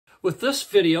With this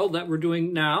video that we're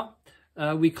doing now,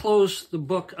 we close the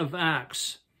book of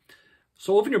Acts.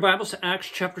 So open your Bibles to Acts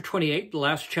chapter 28, the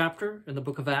last chapter in the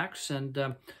book of Acts. And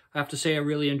I have to say I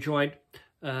really enjoyed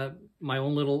my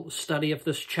own little study of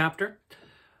this chapter.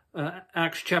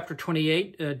 Acts chapter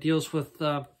 28 deals with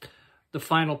the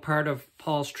final part of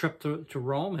Paul's trip to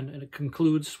Rome, and it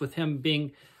concludes with him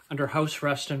being under house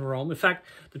arrest in Rome. In fact,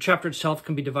 the chapter itself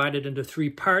can be divided into three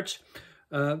parts.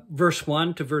 Verse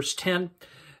 1 to verse 10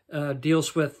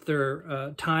 deals with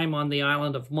their time on the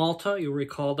island of Malta. You'll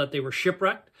recall that they were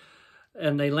shipwrecked,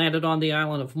 and they landed on the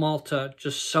island of Malta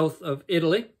just south of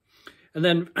Italy. And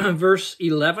then verse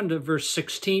 11 to verse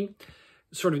 16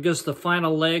 sort of gives the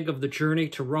final leg of the journey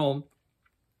to Rome.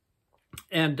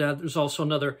 And there's also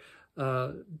another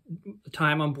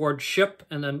time on board ship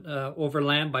and then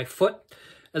overland by foot.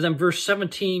 And then verse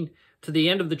 17 to the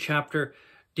end of the chapter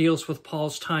deals with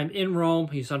Paul's time in Rome.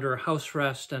 He's under house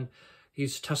arrest and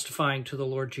he's testifying to the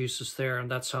Lord Jesus there. And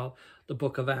that's how the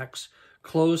book of Acts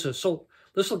closes. So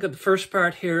let's look at the first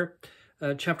part here,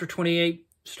 chapter 28,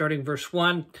 starting verse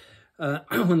 1.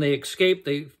 When they escaped,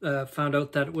 they found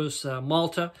out that it was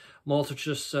Malta. Malta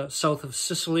just south of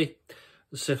Sicily.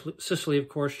 Sicily, of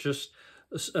course, just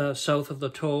south of the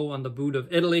toe on the boot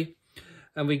of Italy.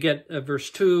 And we get verse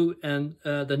 2, and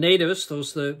the natives,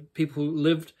 the people who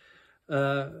lived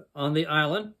on the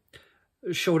island,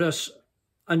 showed us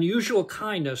unusual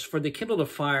kindness, for they kindled a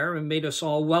fire and made us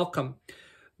all welcome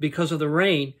because of the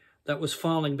rain that was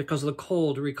falling, because of the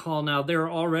cold. Recall now, they're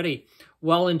already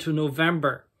well into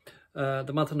November,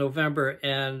 the month of November,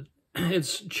 and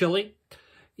it's chilly.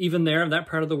 Even there, in that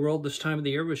part of the world, this time of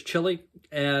the year was chilly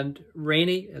and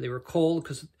rainy. They were cold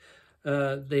because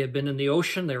they had been in the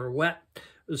ocean. They were wet.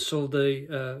 So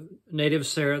the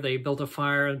natives there, they built a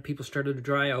fire and people started to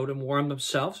dry out and warm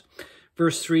themselves.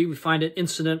 Verse 3, we find an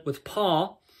incident with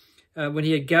Paul. When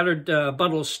he had gathered a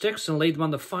bundle of sticks and laid them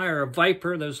on the fire, a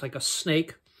viper, that was like a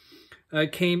snake,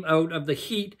 came out of the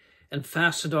heat and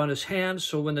fastened on his hand.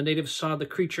 So when the natives saw the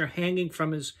creature hanging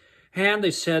from his hand,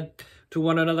 they said to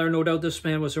one another, no doubt this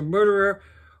man was a murderer,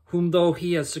 whom though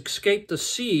he has escaped the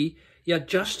sea, yet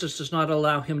justice does not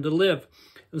allow him to live.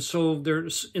 And so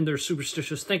in their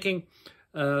superstitious thinking,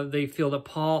 they feel that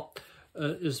Paul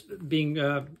is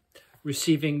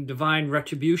receiving divine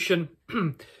retribution.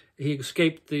 He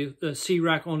escaped the sea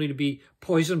wreck only to be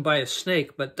poisoned by a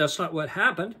snake, but that's not what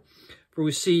happened. For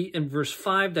we see in verse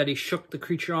 5 that he shook the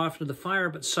creature off into the fire,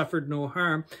 but suffered no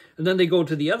harm. And then they go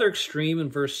to the other extreme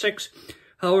in verse 6.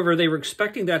 However, they were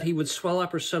expecting that he would swell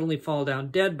up or suddenly fall down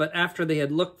dead, but after they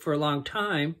had looked for a long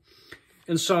time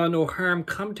and saw no harm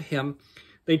come to him,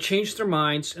 they changed their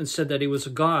minds and said that he was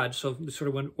a god. So they sort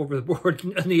of went over the board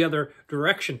in the other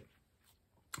direction,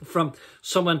 from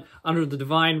someone under the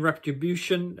divine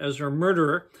retribution as a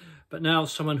murderer, but now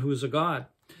someone who is a god.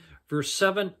 Verse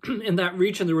 7, in that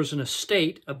region there was an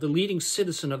estate of the leading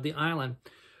citizen of the island,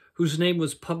 whose name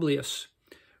was Publius,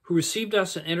 who received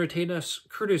us and entertained us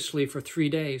courteously for 3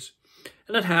 days.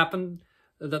 And it happened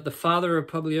that the father of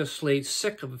Publius lay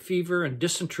sick of a fever and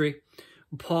dysentery.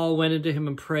 Paul went into him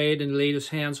and prayed and laid his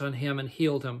hands on him and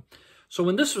healed him. So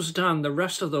when this was done, the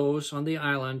rest of those on the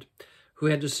island who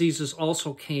had diseases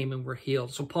also came and were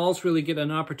healed. So Paul's really getting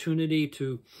an opportunity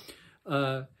to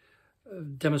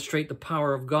demonstrate the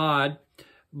power of God.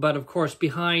 But of course,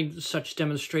 behind such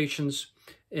demonstrations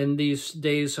in these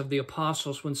days of the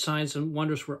apostles, when signs and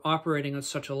wonders were operating at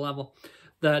such a level,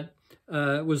 that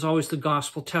was always the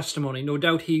gospel testimony. No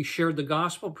doubt he shared the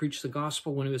gospel, preached the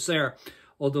gospel when he was there,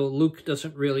 although Luke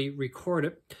doesn't really record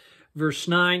it. Verse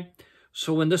 9,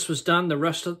 so when this was done, the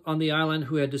rest on the island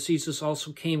who had diseases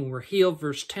also came and were healed.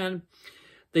 Verse 10,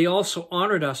 they also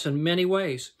honored us in many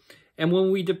ways. And when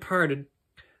we departed,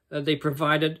 they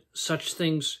provided such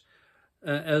things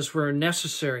as were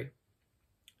necessary.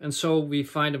 And so we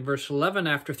find in verse 11,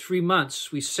 after 3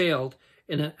 months, we sailed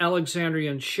in an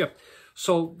Alexandrian ship.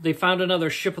 So they found another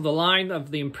ship of the line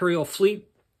of the imperial fleet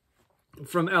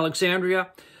from Alexandria,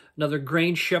 another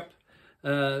grain ship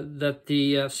that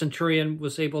the centurion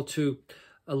was able to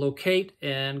locate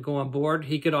and go on board.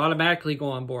 He could automatically go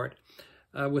on board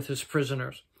with his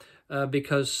prisoners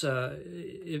because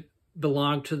it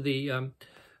belonged to the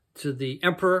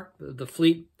emperor, the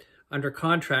fleet, under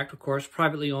contract, of course,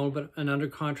 privately owned, but under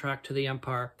contract to the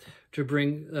empire to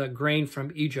bring grain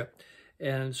from Egypt.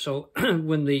 And so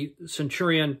when the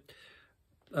centurion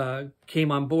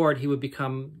came on board, he would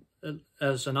become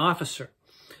as an officer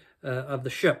of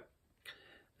the ship.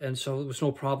 And so it was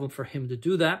no problem for him to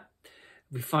do that.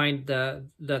 We find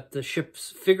that the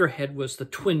ship's figurehead was the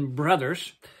twin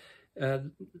brothers.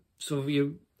 So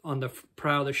you on the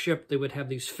prow of the ship, they would have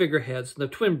these figureheads. The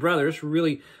twin brothers were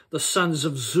really the sons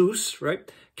of Zeus,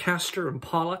 right? Castor and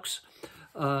Pollux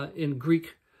in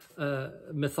Greek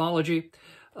mythology.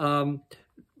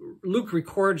 Luke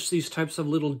records these types of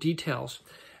little details.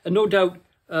 And no doubt,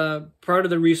 part of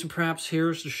the reason perhaps here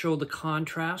is to show the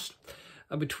contrast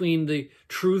between the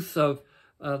truth of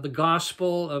the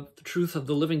gospel, of the truth of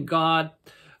the living God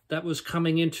that was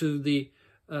coming into the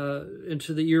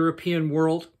European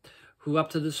world, who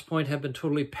up to this point have been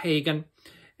totally pagan,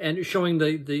 and showing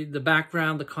the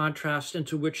background, the contrast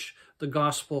into which the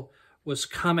gospel was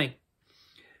coming.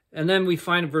 And then we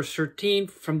find in verse 13,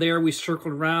 from there we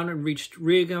circled around and reached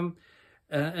Regum,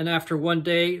 and after one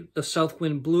day the south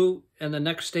wind blew, and the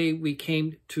next day we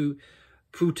came to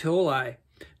Puteoli.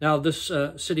 Now this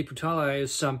city Puteoli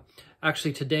is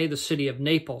actually today the city of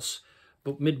Naples,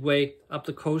 but midway up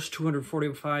the coast,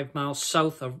 245 miles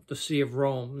south of the city of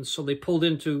Rome. And so they pulled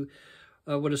into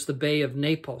what is the Bay of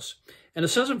Naples. And it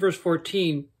says in verse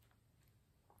 14,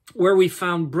 where we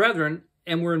found brethren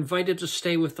and were invited to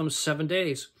stay with them 7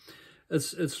 days.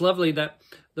 It's lovely that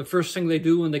the first thing they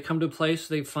do when they come to a place,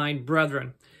 they find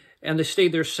brethren. And they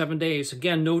stayed there 7 days.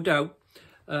 Again, no doubt,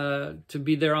 to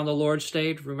be there on the Lord's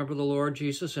Day, to remember the Lord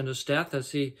Jesus and his death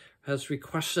as he has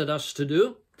requested us to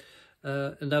do.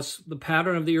 And that's the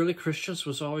pattern of the early Christians,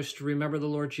 was always to remember the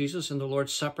Lord Jesus and the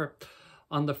Lord's Supper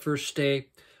on the first day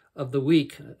of the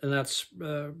week. And that's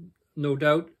no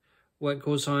doubt what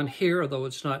goes on here, although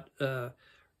it's not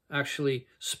actually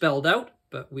spelled out,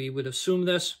 but we would assume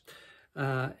this.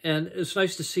 And it's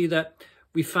nice to see that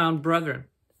we found brethren.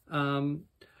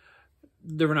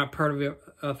 They were not part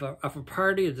of a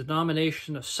party, a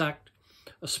denomination, a sect,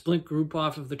 a splint group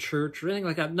off of the church, or anything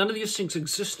like that. None of these things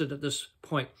existed at this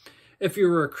point. If you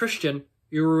were a Christian,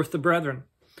 you were with the brethren,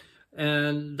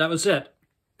 and that was it.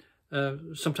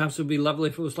 Sometimes it would be lovely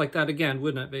if it was like that again,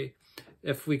 wouldn't it be?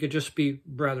 If we could just be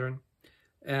brethren,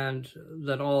 and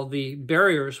that all the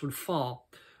barriers would fall.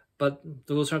 But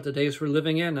those aren't the days we're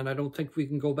living in, and I don't think we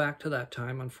can go back to that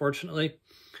time, unfortunately.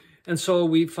 And so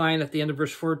we find at the end of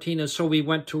verse 14, and so we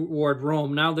went toward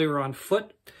Rome. Now they were on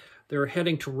foot. They were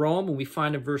heading to Rome, and we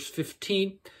find in verse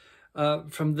 15,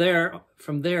 from there,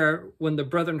 when the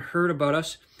brethren heard about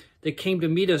us, they came to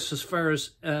meet us as far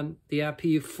as the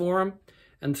Appii Forum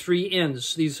and 3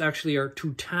 inns. These actually are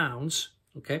 2 towns,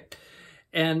 okay?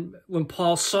 And when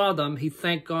Paul saw them, he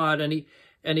thanked God,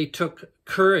 and he took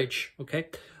courage, okay?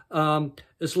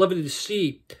 It's lovely to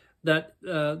see that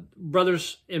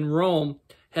brothers in Rome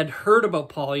had heard about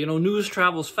Paul. You know, news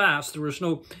travels fast. There was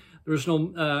no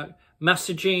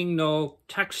messaging, no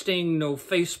texting, no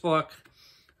Facebook,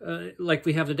 like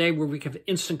we have today, where we have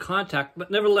instant contact.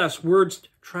 But nevertheless, words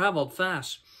traveled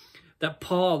fast that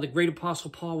Paul, the great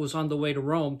apostle Paul, was on the way to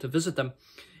Rome to visit them.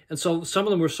 And so some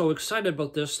of them were so excited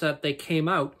about this that they came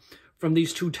out from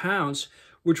these 2 towns,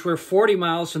 which were 40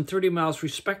 miles and 30 miles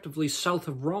respectively south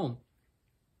of Rome,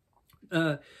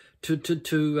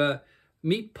 to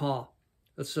meet Paul.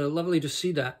 It's lovely to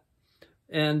see that.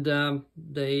 And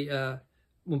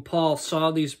when Paul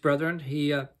saw these brethren,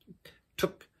 he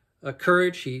took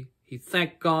courage, he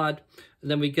thanked God.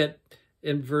 And then we get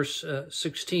in verse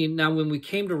 16, now when we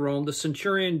came to Rome, the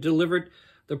centurion delivered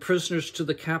the prisoners to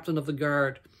the captain of the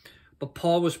guard, but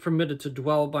Paul was permitted to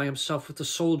dwell by himself with the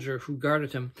soldier who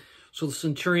guarded him. So the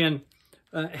centurion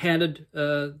handed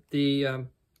the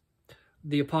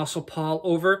apostle Paul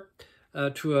over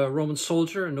to a Roman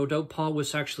soldier, and no doubt Paul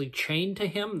was actually chained to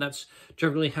him. That's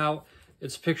generally how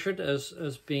it's pictured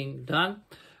as being done,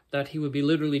 that he would be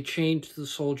literally chained to the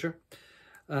soldier.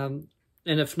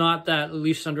 And if not that, at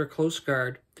least under close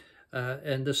guard.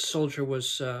 And this soldier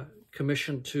was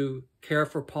commissioned to care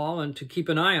for Paul and to keep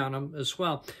an eye on him as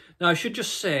well. Now, I should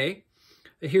just say,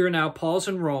 here now, Paul's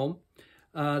in Rome.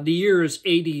 The year is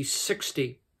AD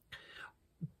 60.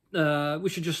 We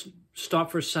should just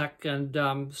stop for a sec and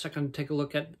take a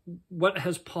look at what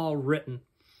has Paul written.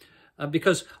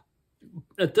 Because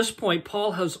at this point,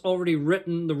 Paul has already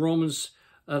written the Romans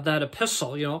that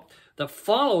epistle, that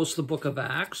follows the book of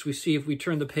Acts. We see, if we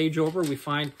turn the page over, we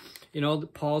find,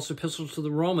 Paul's epistle to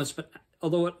the Romans. But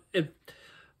although it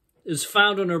is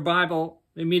found in our Bible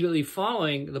immediately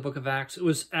following the book of Acts, it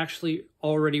was actually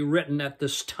already written at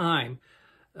this time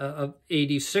of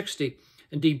AD 60.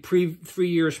 Indeed, 3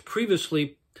 years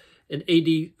previously, in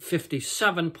AD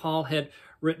 57, Paul had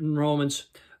written Romans,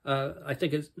 I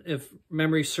think, if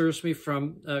memory serves me,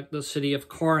 from the city of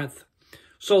Corinth.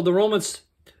 So the Romans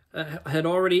had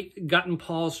already gotten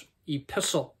Paul's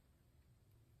epistle.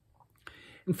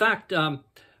 In fact,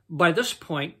 by this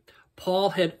point,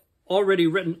 Paul had already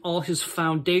written all his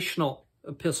foundational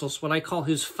epistles, what I call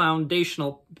his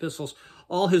foundational epistles,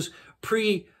 all his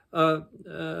prison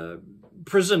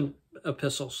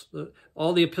epistles,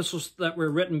 all the epistles that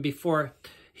were written before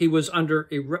he was under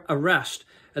arrest.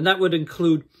 And that would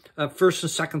include 1st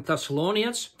and 2nd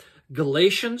Thessalonians,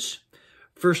 Galatians,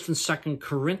 1st and 2nd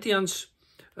Corinthians,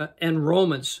 and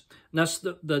Romans. And that's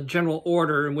the general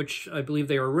order in which I believe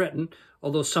they were written.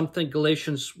 Although some think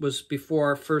Galatians was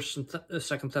before 1st and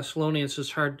 2nd Thessalonians,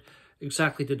 it's hard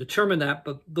exactly to determine that,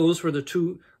 but those were the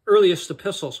two earliest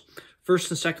epistles,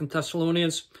 1st and 2nd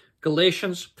Thessalonians,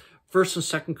 Galatians, 1st and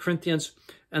 2nd Corinthians,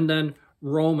 and then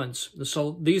Romans.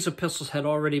 So these epistles had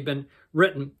already been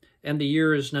written, and the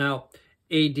year is now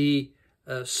AD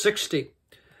 60.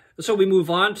 So we move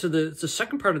on to the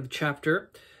second part of the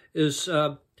chapter is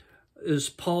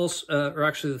Paul's, or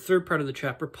actually the third part of the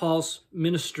chapter, Paul's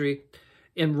ministry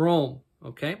in Rome,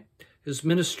 okay? His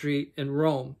ministry in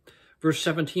Rome. Verse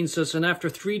 17 says, and after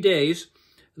 3 days,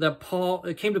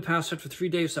 it came to pass after 3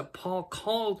 days that Paul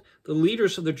called the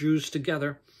leaders of the Jews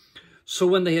together. So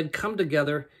when they had come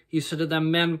together, he said to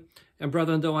them, men and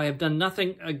brethren, though I have done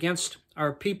nothing against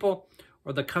our people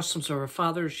or the customs of our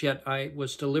fathers, yet I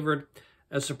was delivered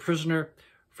as a prisoner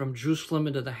from Jerusalem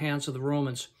into the hands of the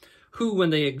Romans, who, when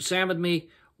they examined me,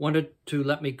 wanted to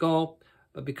let me go,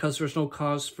 but because there was no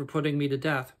cause for putting me to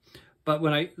death. But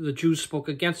when the Jews spoke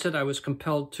against it, I was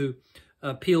compelled to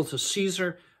appeal to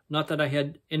Caesar, not that I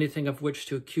had anything of which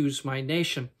to accuse my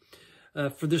nation.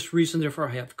 For this reason, therefore,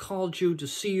 I have called you to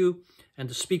see you and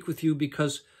to speak with you,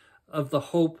 because of the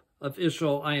hope of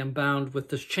Israel, I am bound with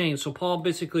this chain. So Paul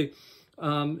basically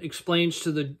explains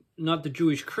to not the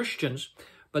Jewish Christians,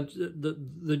 but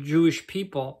the Jewish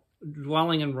people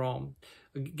dwelling in Rome.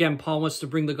 Again, Paul wants to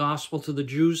bring the gospel to the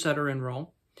Jews that are in Rome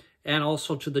and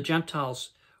also to the Gentiles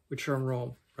which are in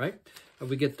Rome, right?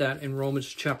 We get that in Romans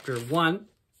chapter 1,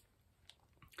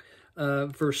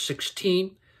 verse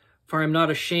 16. For I am not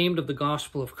ashamed of the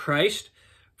gospel of Christ,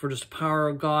 for it is the power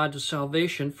of God to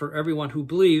salvation for everyone who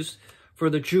believes, for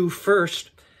the Jew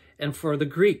first and for the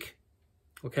Greek.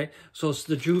 Okay, so it's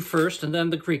the Jew first and then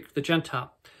the Greek, the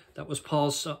Gentile. That was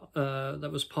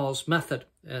Paul's method,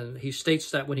 and he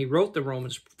states that when he wrote the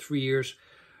Romans 3 years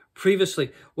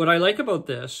previously. What I like about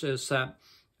this is that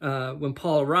when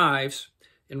Paul arrives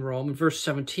in Rome, in verse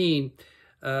 17,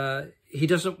 he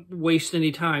doesn't waste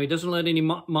any time. He doesn't let any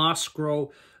moss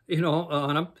grow,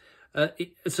 on him.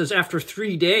 It says after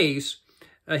 3 days,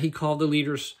 he called the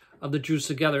leaders of the Jews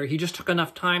together. He just took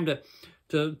enough time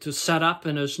to set up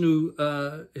in his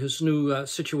new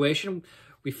situation.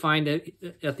 We find that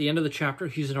at the end of the chapter,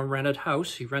 he's in a rented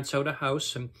house. He rents out a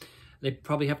house, and they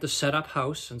probably have to set up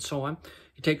house and so on.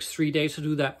 It takes 3 days to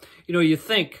do that. You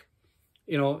think,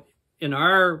 in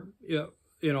our,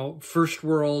 first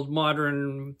world,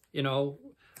 modern,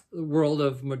 world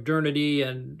of modernity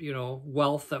and,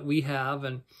 wealth that we have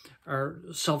and our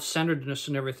self-centeredness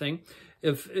and everything,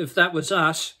 if that was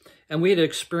us and we had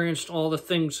experienced all the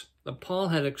things that Paul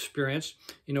had experienced,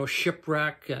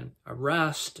 shipwreck and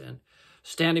arrest and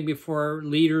standing before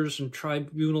leaders and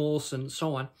tribunals and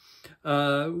so on,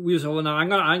 we say, well, now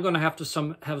I'm going to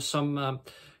have some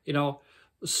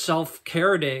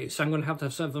self-care days. I'm going to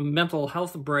have a mental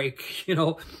health break.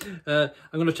 I'm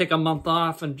going to take a month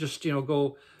off and just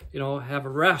go have a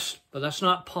rest. But that's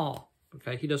not Paul.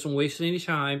 Okay, he doesn't waste any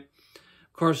time.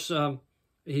 Of course,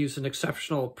 he's an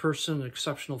exceptional person, an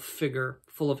exceptional figure,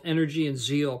 full of energy and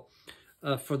zeal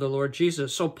for the Lord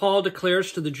Jesus. So Paul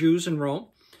declares to the Jews in Rome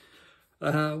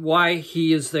why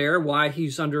he is there, why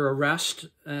he's under arrest,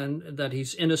 and that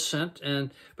he's innocent.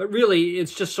 But really,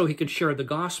 it's just so he can share the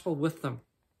gospel with them.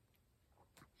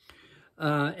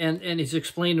 And he's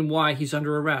explaining why he's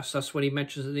under arrest. That's what he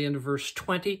mentions at the end of verse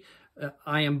 20.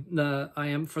 I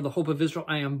am for the hope of Israel,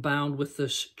 I am bound with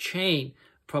this chain,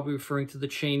 probably referring to the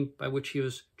chain by which he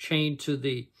was chained to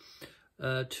the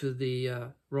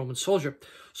Roman soldier.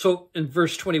 So in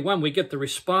verse 21, we get the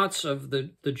response of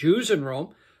the Jews in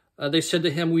Rome. They said to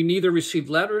him, we neither received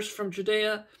letters from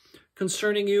Judea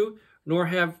concerning you, nor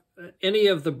have any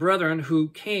of the brethren who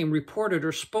came reported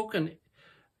or spoken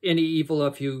any evil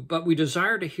of you, but we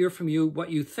desire to hear from you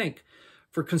what you think.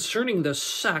 For concerning this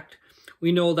sect,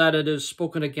 we know that it is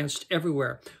spoken against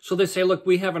everywhere. So they say, look,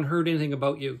 we haven't heard anything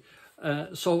about you.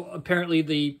 So apparently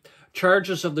the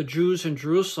charges of the Jews in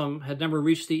Jerusalem had never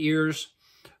reached the ears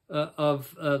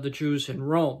of the Jews in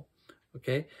Rome.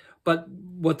 Okay, but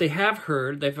what they have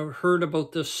heard, they've heard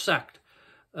about this sect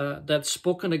that's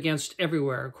spoken against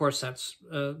everywhere. Of course, that's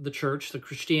the church, the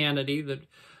Christianity, the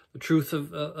truth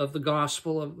of the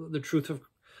gospel, of the truth of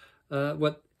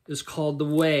what is called the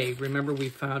way. Remember, we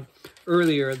found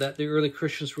earlier that the early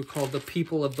Christians were called the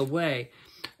people of the way.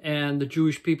 And the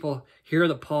Jewish people hear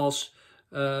that Paul's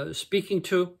speaking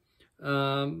to,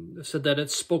 said that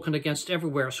it's spoken against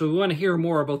everywhere. So we want to hear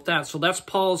more about that. So that's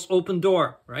Paul's open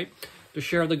door, right, to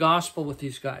share the gospel with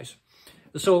these guys.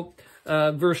 So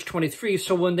verse 23,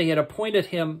 so when they had appointed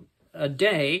him a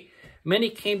day, many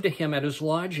came to him at his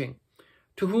lodging,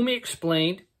 to whom he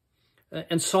explained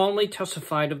and solemnly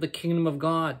testified of the kingdom of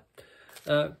God,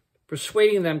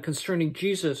 persuading them concerning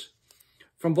Jesus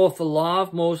from both the law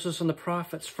of Moses and the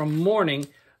prophets, from morning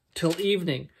till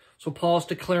evening. So Paul's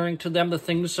declaring to them the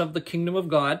things of the kingdom of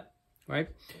God, right?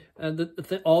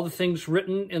 All the things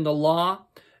written in the law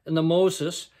and the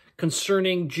Moses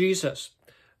concerning Jesus.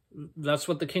 That's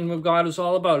what the kingdom of God is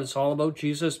all about. It's all about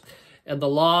Jesus and the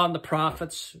law and the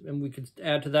prophets, and we could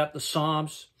add to that the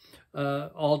Psalms,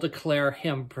 all declare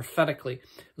him prophetically.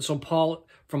 And so Paul,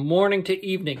 from morning to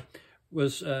evening,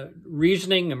 was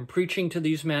reasoning and preaching to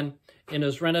these men in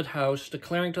his rented house,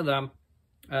 declaring to them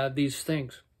these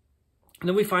things. And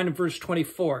then we find in verse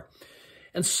 24,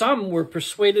 and some were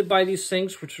persuaded by these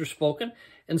things which were spoken,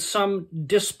 and some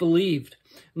disbelieved.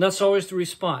 And that's always the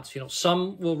response. You know,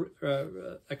 some will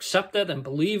accept it and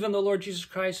believe in the Lord Jesus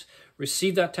Christ,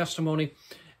 receive that testimony,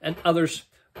 and others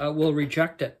will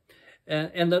reject it.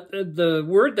 And the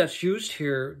word that's used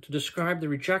here to describe the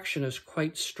rejection is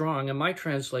quite strong. In my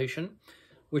translation,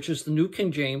 which is the New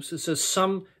King James, it says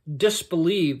some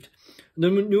disbelieved. The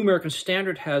New American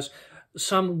Standard has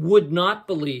some would not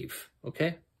believe,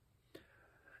 okay?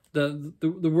 The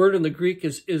word in the Greek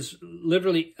is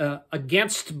literally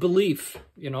against belief,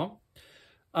 you know?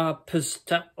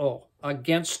 Pisteo,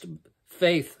 against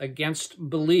faith, against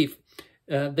belief.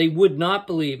 They would not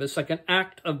believe. It's like an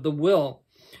act of the will.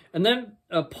 And then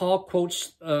Paul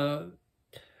quotes from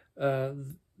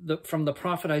the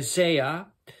prophet Isaiah.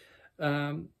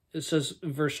 It says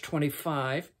in verse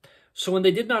 25, so when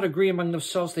they did not agree among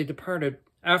themselves, they departed.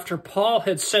 After Paul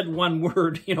had said one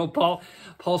word, you know, Paul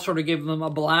sort of gave them a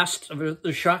blast of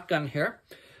the shotgun here.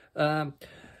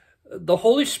 The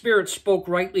Holy Spirit spoke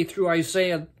rightly through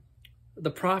Isaiah, the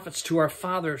prophets, to our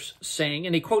fathers, saying,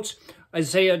 and he quotes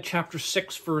Isaiah chapter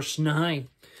 6, verse 9.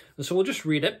 And so we'll just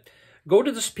read it. Go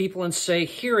to this people and say,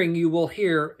 hearing you will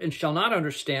hear and shall not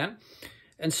understand,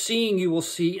 and seeing you will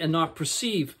see and not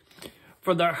perceive.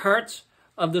 For the hearts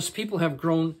of this people have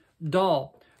grown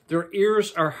dull. Their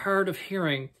ears are hard of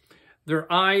hearing.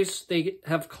 Their eyes they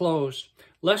have closed,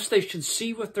 lest they should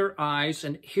see with their eyes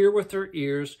and hear with their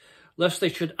ears, lest they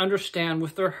should understand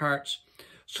with their hearts,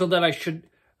 so that I should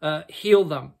heal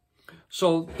them.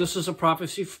 So this is a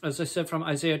prophecy, as I said, from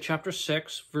Isaiah chapter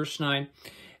 6, verse 9.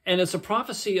 And it's a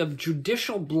prophecy of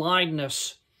judicial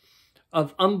blindness,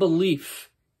 of unbelief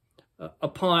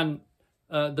upon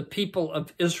the people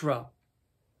of Israel.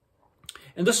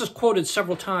 And this is quoted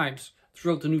several times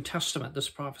throughout the New Testament, this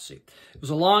prophecy. It was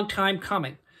a long time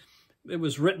coming. It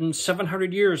was written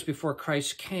 700 years before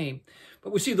Christ came.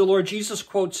 But we see the Lord Jesus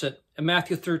quotes it in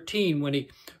Matthew 13 when he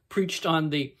preached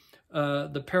on the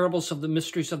parables of the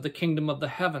mysteries of the kingdom of the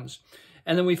heavens.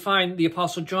 And then we find the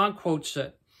Apostle John quotes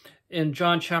it in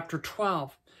John chapter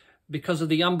 12 because of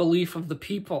the unbelief of the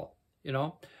people, you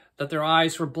know, that their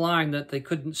eyes were blind, that they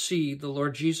couldn't see the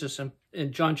Lord Jesus. And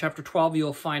in John chapter 12,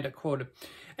 you'll find it quoted.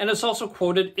 And it's also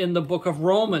quoted in the book of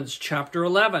Romans chapter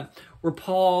 11, where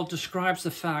Paul describes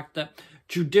the fact that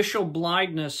judicial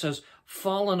blindness has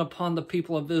fallen upon the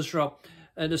people of Israel.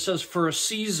 And it says for a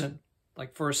season,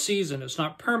 like for a season, it's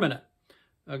not permanent.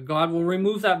 God will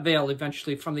remove that veil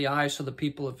eventually from the eyes of the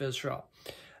people of Israel.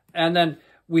 And then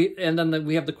we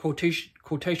have the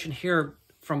quotation here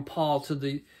from Paul to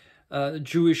the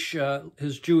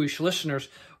his Jewish listeners,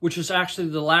 which is actually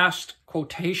the last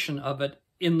quotation of it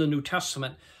in the New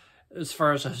Testament, as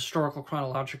far as a historical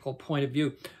chronological point of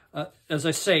view. As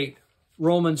I say,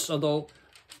 Romans, although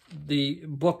the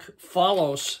book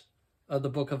follows the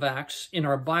book of Acts in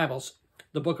our Bibles,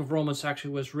 the book of Romans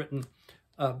actually was written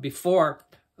before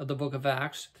the book of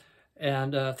Acts,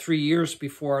 and 3 years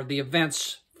before the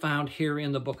events found here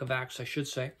in the book of Acts, I should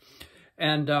say.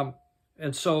 And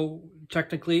so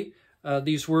technically,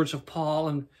 these words of Paul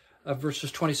in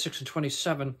verses 26 and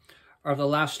 27 are the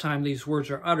last time these words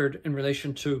are uttered in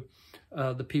relation to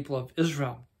the people of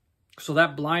Israel. So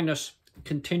that blindness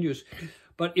continues.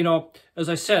 But, you know, as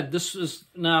I said, this is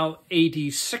now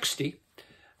AD 60.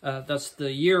 That's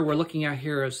the year we're looking at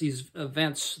here as these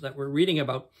events that we're reading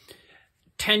about.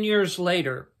 10 years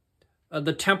later,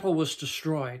 the temple was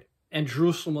destroyed and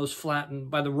Jerusalem was flattened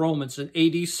by the Romans in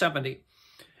AD 70.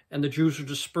 And the Jews were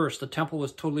dispersed. The temple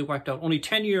was totally wiped out. Only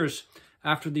 10 years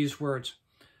after these words,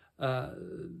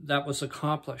 that was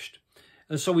accomplished.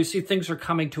 And so we see things are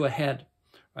coming to a head,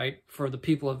 right, for the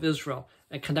people of Israel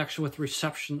in connection with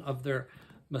reception of their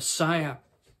Messiah.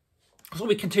 So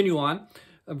we continue on,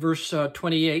 verse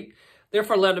 28.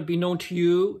 Therefore let it be known to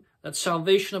you that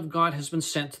salvation of God has been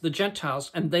sent to the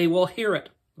Gentiles, and they will hear it.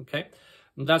 Okay?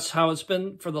 And that's how it's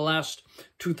been for the last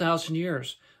 2,000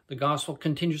 years. The gospel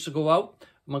continues to go out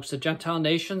amongst the Gentile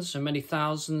nations, and many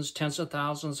thousands, tens of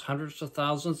thousands, hundreds of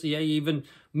thousands, yea, even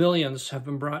millions have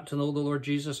been brought to know the Lord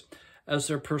Jesus as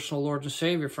their personal Lord and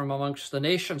Savior from amongst the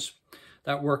nations.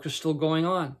 That work is still going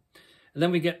on. And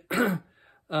then we get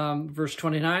verse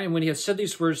 29, and when he had said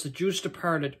these words, the Jews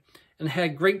departed and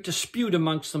had great dispute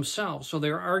amongst themselves. So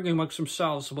they were arguing amongst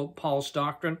themselves about Paul's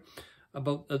doctrine,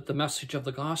 about the message of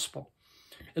the gospel.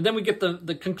 And then we get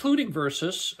the concluding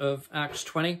verses of Acts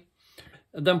 20.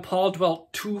 Then Paul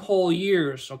dwelt 2 whole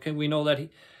years. Okay, we know that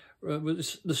he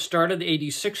started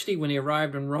AD 60 when he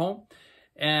arrived in Rome.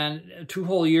 And 2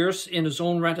 whole years in his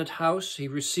own rented house, he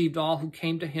received all who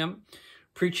came to him,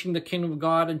 preaching the kingdom of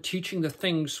God and teaching the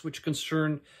things which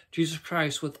concern Jesus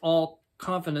Christ with all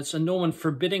confidence, and no one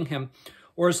forbidding him.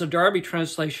 Or as the Darby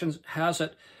translation has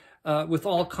it, with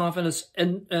all confidence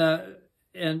and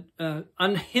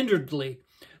unhinderedly,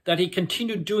 that he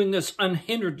continued doing this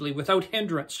unhinderedly, without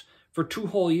hindrance, for 2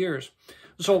 whole years.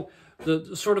 So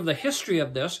the sort of the history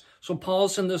of this, so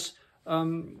Paul's in this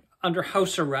under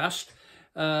house arrest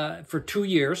for 2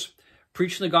 years,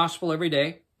 preaching the gospel every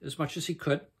day as much as he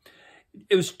could.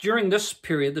 It was during this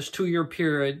period, this 2-year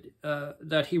period,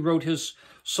 that he wrote his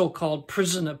so-called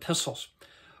prison epistles,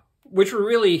 which were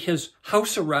really his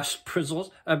house arrest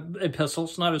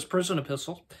epistles, not his prison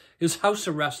epistles, his house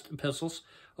arrest epistles,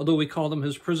 although we call them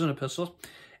his prison epistles.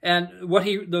 And what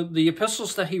the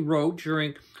epistles that he wrote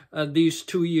during these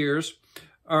 2 years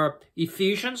are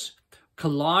Ephesians,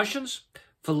 Colossians,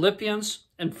 Philippians,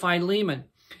 and Philemon.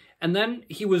 And then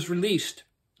he was released,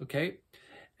 okay?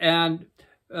 And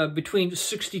between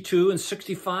 62 and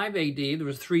 65 AD, there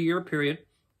was a 3-year period,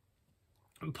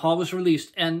 Paul was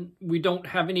released, and we don't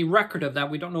have any record of that.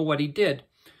 We don't know what he did.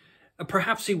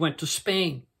 Perhaps he went to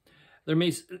Spain.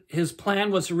 His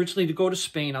plan was originally to go to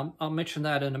Spain. I'll mention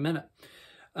that in a minute.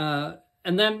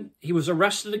 And then he was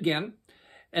arrested again,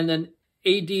 and then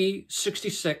AD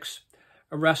 66,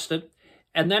 arrested,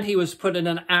 and then he was put in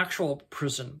an actual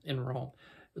prison in Rome.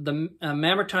 The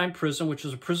Mamertine prison, which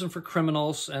is a prison for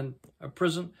criminals and a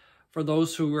prison for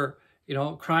those who were,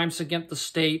 crimes against the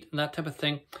state and that type of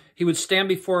thing. He would stand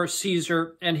before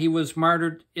Caesar, and he was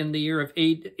martyred in the year of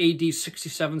AD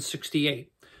 67,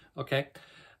 68. Okay?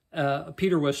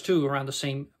 Peter was too, around the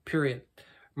same period,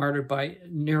 martyred by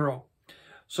Nero.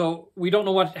 So we don't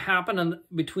know what happened in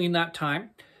between that time,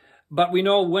 but we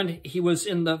know when he was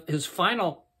in his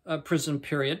final prison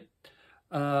period,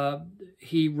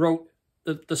 he wrote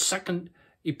the second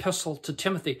epistle to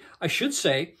Timothy. I should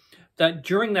say that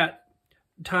during that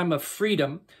time of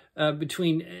freedom,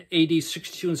 between AD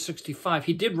 62 and 65,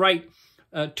 he did write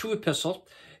 2 epistles.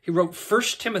 He wrote 1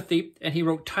 Timothy and he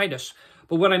wrote Titus.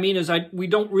 But what I mean is we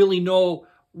don't really know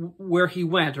where he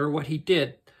went or what he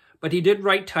did. But he did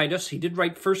write Titus, he did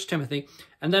write 1 Timothy,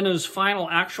 and then in his final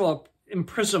actual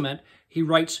imprisonment, he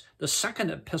writes the second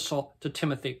epistle to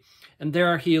Timothy. And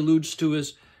there he alludes to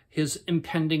his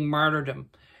impending martyrdom.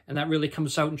 And that really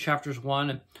comes out in chapters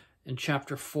 1 and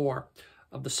chapter 4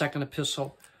 of the second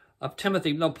epistle of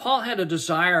Timothy. Now, Paul had a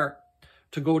desire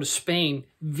to go to Spain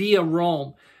via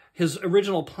Rome. His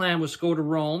original plan was to go to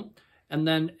Rome and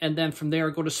then from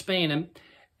there go to Spain.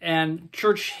 And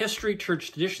church history,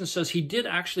 church tradition says he did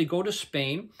actually go to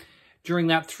Spain during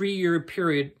that 3-year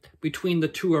period between the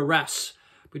 2 arrests,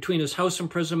 between his house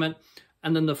imprisonment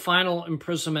and then the final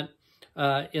imprisonment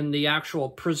in the actual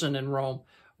prison in Rome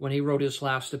when he wrote his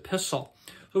last epistle.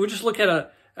 So we just look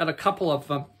at a couple of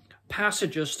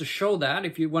passages to show that.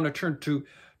 If you want to turn to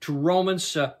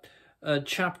Romans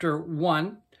chapter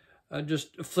 1,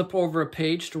 just flip over a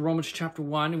page to Romans chapter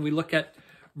 1, and we look at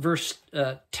verse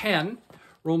 10.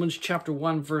 Romans chapter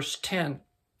 1, verse 10.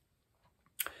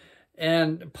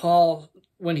 And Paul,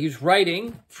 when he's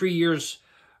writing 3 years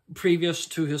previous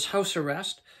to his house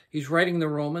arrest, he's writing the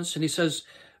Romans, and he says,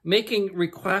 making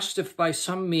request if by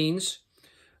some means,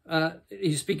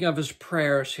 he's speaking of his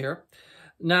prayers here,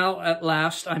 now at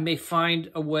last I may find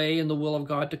a way in the will of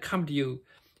God to come to you.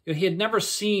 He had never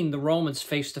seen the Romans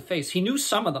face to face. He knew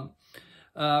some of them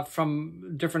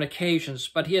from different occasions,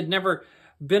 but he had never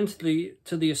been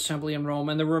to the assembly in Rome,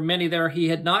 and there were many there he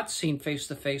had not seen face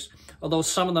to face, although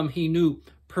some of them he knew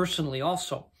personally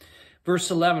also.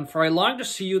 Verse 11, for I long to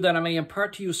see you that I may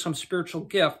impart to you some spiritual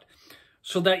gift,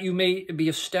 so that you may be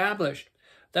established.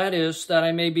 That is, that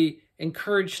I may be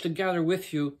encouraged together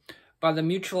with you by the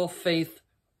mutual faith,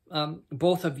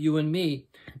 both of you and me.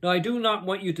 Now I do not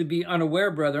want you to be unaware,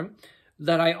 brethren,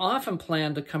 that I often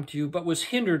planned to come to you, but was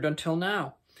hindered until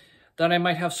now, that I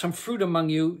might have some fruit among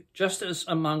you, just as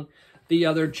among the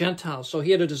other Gentiles. So he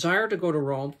had a desire to go to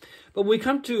Rome. But when we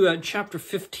come to chapter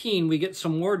 15, we get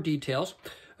some more details.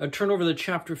 Turn over to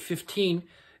chapter 15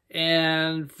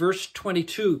 and verse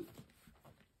 22.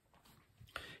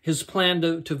 His plan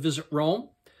to visit Rome.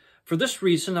 For this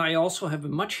reason, I also have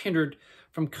been much hindered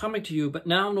from coming to you, but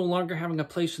now no longer having a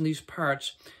place in these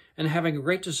parts, and having a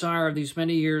great desire these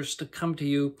many years to come to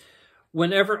you.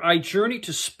 Whenever I journey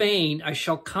to Spain, I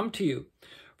shall come to you,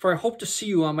 for I hope to see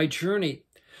you on my journey.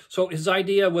 So his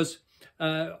idea was,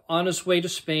 on his way to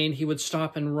Spain, he would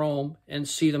stop in Rome and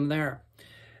see them there.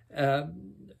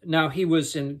 Now, he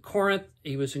was in Corinth,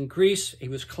 he was in Greece, he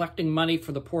was collecting money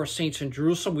for the poor saints in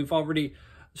Jerusalem. We've already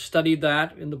studied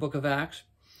that in the book of Acts.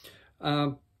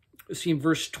 See in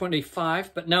verse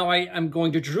 25, but now I'm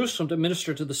going to Jerusalem to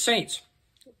minister to the saints.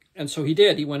 And so he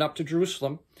did. He went up to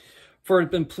Jerusalem, for it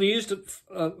had been pleased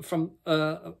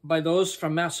by those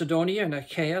from Macedonia and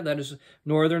Achaia, that is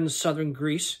northern and southern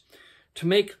Greece, to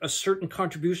make a certain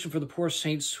contribution for the poor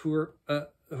saints who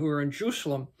are in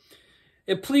Jerusalem.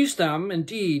 It pleased them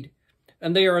indeed,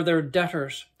 and they are their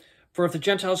debtors. For if the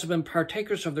Gentiles have been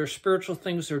partakers of their spiritual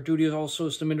things, their duty also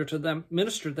is to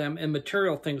minister them in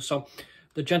material things. So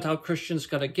the Gentile Christians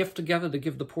got a gift together to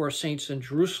give the poor saints in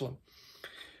Jerusalem.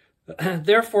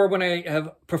 Therefore, when I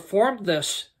have performed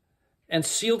this and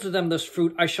sealed to them this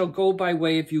fruit, I shall go by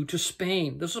way of you to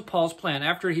Spain. This is Paul's plan.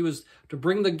 After he was to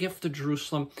bring the gift to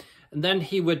Jerusalem, and then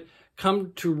he would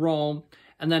come to Rome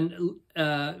and then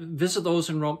visit those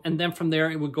in Rome, and then from there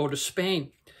it would go to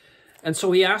Spain. And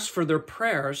so he asked for their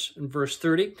prayers in verse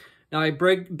 30. Now I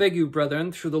beg you,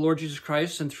 brethren, through the Lord Jesus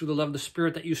Christ and through the love of the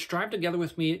Spirit, that you strive together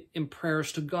with me in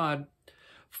prayers to God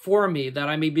for me, that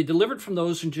I may be delivered from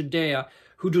those in Judea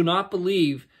who do not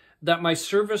believe, that my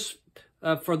service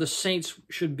for the saints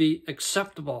should be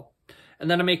acceptable,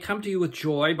 and that I may come to you with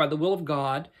joy by the will of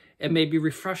God, and may be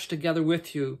refreshed together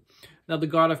with you. Now the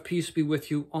God of peace be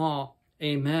with you all.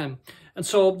 Amen. And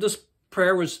so this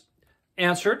prayer was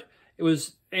answered. It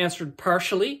was answered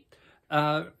partially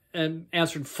and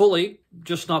answered fully,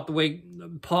 just not the way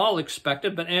Paul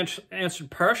expected, but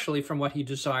answered partially from what he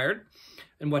desired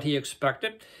and what he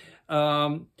expected.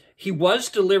 He was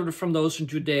delivered from those in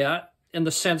Judea in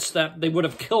the sense that they would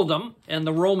have killed him, and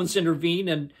the Romans intervened,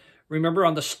 and remember,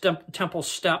 on the temple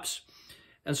steps.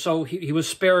 And so he was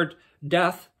spared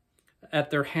death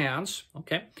at their hands,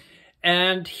 okay?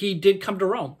 And he did come to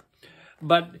Rome.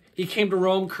 But he came to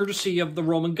Rome courtesy of the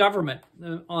Roman government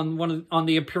on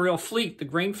the imperial fleet, the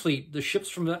grain fleet, the ships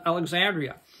from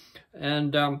Alexandria,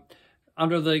 and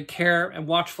under the care and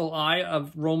watchful eye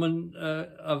of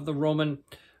the Roman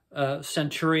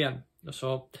centurion.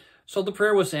 So the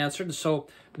prayer was answered. So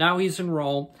now he's in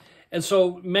Rome, and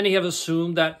so many have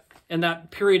assumed that in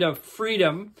that period of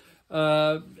freedom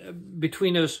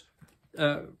between his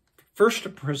first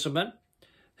imprisonment,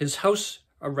 his house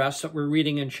arrest that we're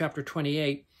reading in chapter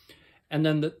 28, and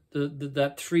then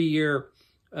that 3-year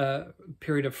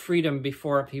period of freedom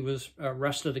before he was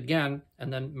arrested again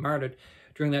and then martyred.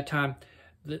 During that time,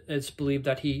 it's believed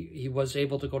that he was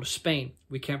able to go to Spain.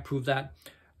 We can't prove that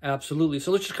absolutely.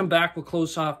 So let's just come back. We'll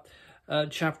close off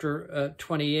chapter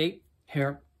 28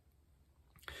 here.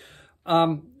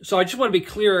 So I just want to be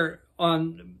clear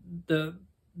on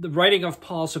the writing of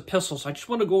Paul's epistles. I just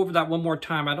want to go over that one more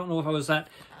time. I don't know if I was that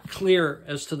clear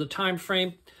as to the time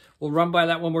frame. We'll run by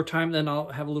that one more time, then I'll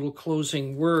have a little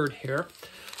closing word here.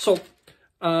 So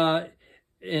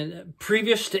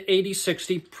previous to AD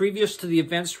 60, previous to the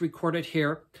events recorded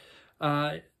here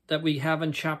that we have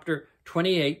in chapter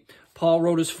 28, Paul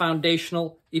wrote his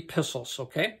foundational epistles,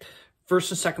 okay?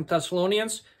 1st and 2nd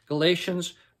Thessalonians,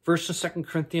 Galatians, 1st and 2nd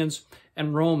Corinthians,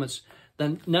 and Romans.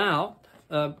 Then now,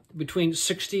 between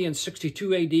 60 and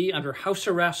 62 AD, under house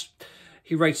arrest,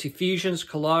 he writes Ephesians,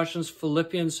 Colossians,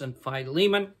 Philippians, and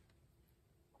Philemon.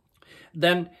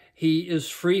 Then he is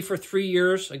free for 3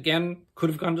 years. Again, could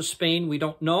have gone to Spain. We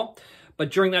don't know.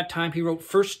 But during that time, he wrote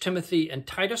 1 Timothy and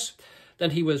Titus.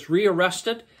 Then he was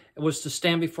rearrested and was to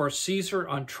stand before Caesar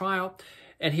on trial.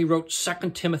 And he wrote 2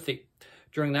 Timothy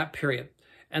during that period.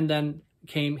 And then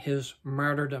came his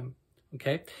martyrdom.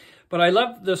 Okay? But I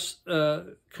love this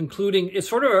concluding. It's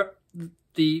sort of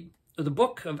the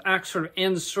book of Acts sort of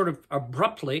ends sort of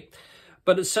abruptly,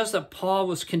 but it says that Paul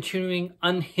was continuing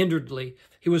unhinderedly.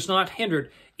 He was not hindered,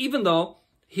 even though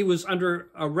he was under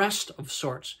arrest of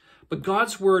sorts. But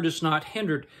God's word is not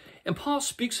hindered. And Paul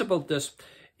speaks about this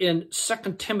in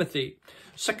 2 Timothy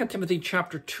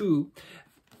chapter 2.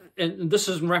 And this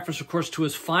is in reference, of course, to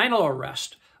his final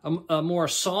arrest, a more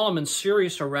solemn and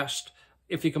serious arrest,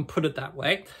 if you can put it that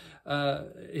way.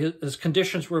 his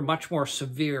conditions were much more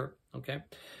severe, okay?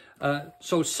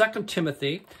 So 2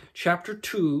 Timothy chapter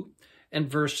 2 and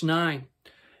verse 9.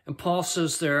 And Paul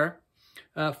says there,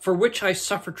 for which I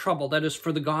suffer trouble, that is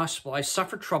for the gospel. I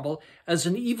suffer trouble as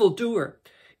an evildoer,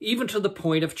 even to the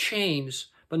point of chains.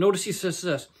 But notice he says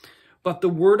this, but the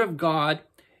word of God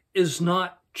is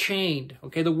not chained.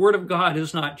 Okay, the word of God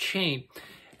is not chained.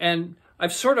 And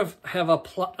I've sort of have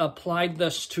applied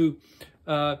this to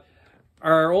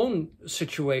our own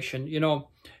situation. You know,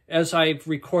 as I've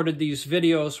recorded these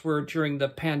videos, were during the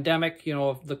pandemic, you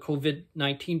know, the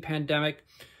COVID-19 pandemic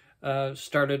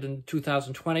started in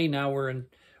 2020. Now we're in,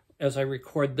 as I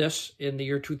record this, in the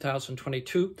year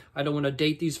 2022. I don't want to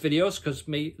date these videos because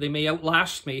they may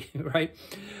outlast me, right?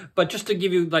 But just to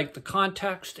give you like the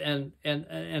context and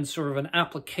sort of an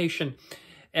application.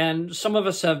 And some of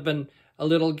us have been a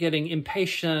little getting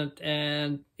impatient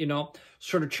and, you know,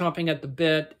 sort of chomping at the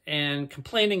bit and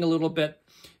complaining a little bit,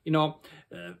 you know,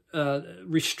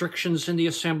 restrictions in the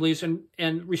assemblies and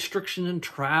restriction in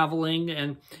traveling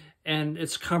and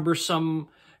it's cumbersome,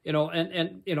 you know,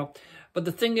 and you know. But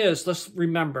the thing is, let's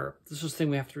remember, this is the thing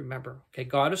we have to remember, okay?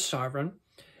 God is sovereign,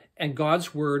 and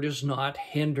God's word is not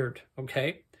hindered,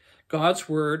 okay? God's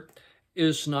word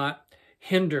is not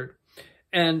hindered.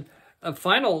 And a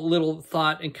final little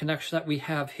thought in connection that we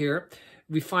have here,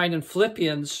 we find in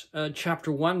Philippians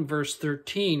chapter 1, verse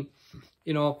 13,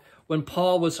 you know, when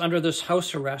Paul was under this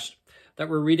house arrest that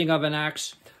we're reading of in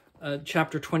Acts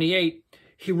chapter 28,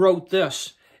 he wrote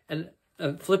this, and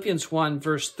Philippians 1,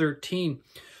 verse 13,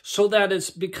 so that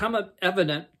it's become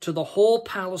evident to the whole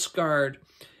palace guard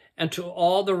and to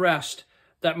all the rest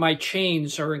that my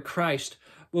chains are in Christ.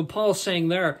 What Paul's saying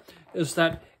there is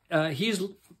that he's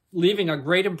leaving a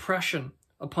great impression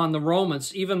upon the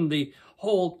Romans, even the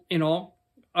whole, you know,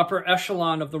 upper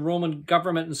echelon of the Roman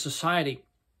government and society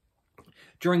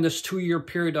during this 2-year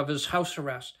period of his house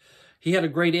arrest. He had a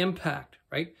great impact,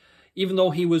 right? Even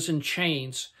though he was in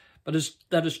chains, but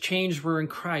that his chains were in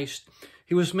Christ.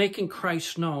 He was making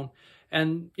Christ known.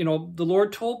 And, you know, the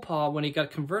Lord told Paul when he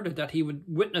got converted that he would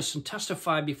witness and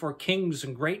testify before kings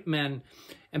and great men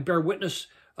and bear witness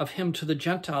of him to the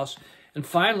Gentiles. And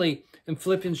finally, in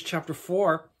Philippians chapter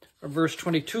 4, verse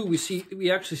 22,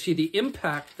 we actually see the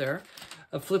impact there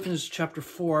of Philippians chapter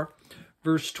 4,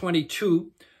 verse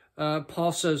 22.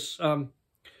 Paul says,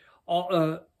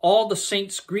 all the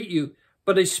saints greet you,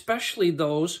 but especially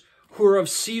those who are of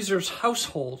Caesar's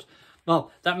household.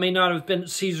 Well, that may not have been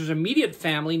Caesar's immediate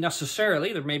family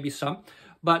necessarily. There may be some,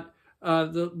 but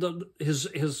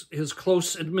his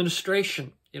close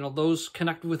administration, you know, those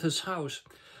connected with his house.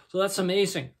 So that's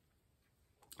amazing,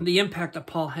 the impact that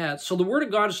Paul had. So the word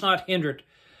of God is not hindered.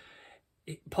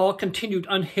 Paul continued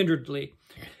unhinderedly,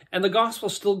 and the gospel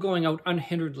is still going out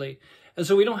unhinderedly. And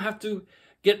so we don't have to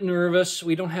get nervous.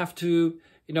 We don't have to,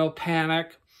 you know,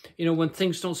 panic, you know, when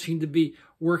things don't seem to be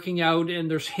working out and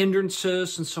there's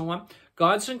hindrances and so on.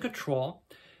 God's in control,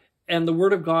 and the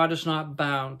word of God is not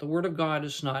bound. The word of God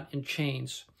is not in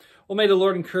chains. Well, may the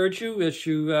Lord encourage you as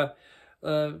you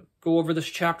go over this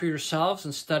chapter yourselves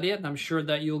and study it. And I'm sure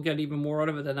that you'll get even more out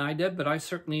of it than I did, but I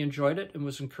certainly enjoyed it and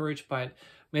was encouraged by it.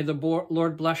 May the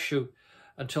Lord bless you.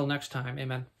 Until next time,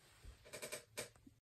 amen.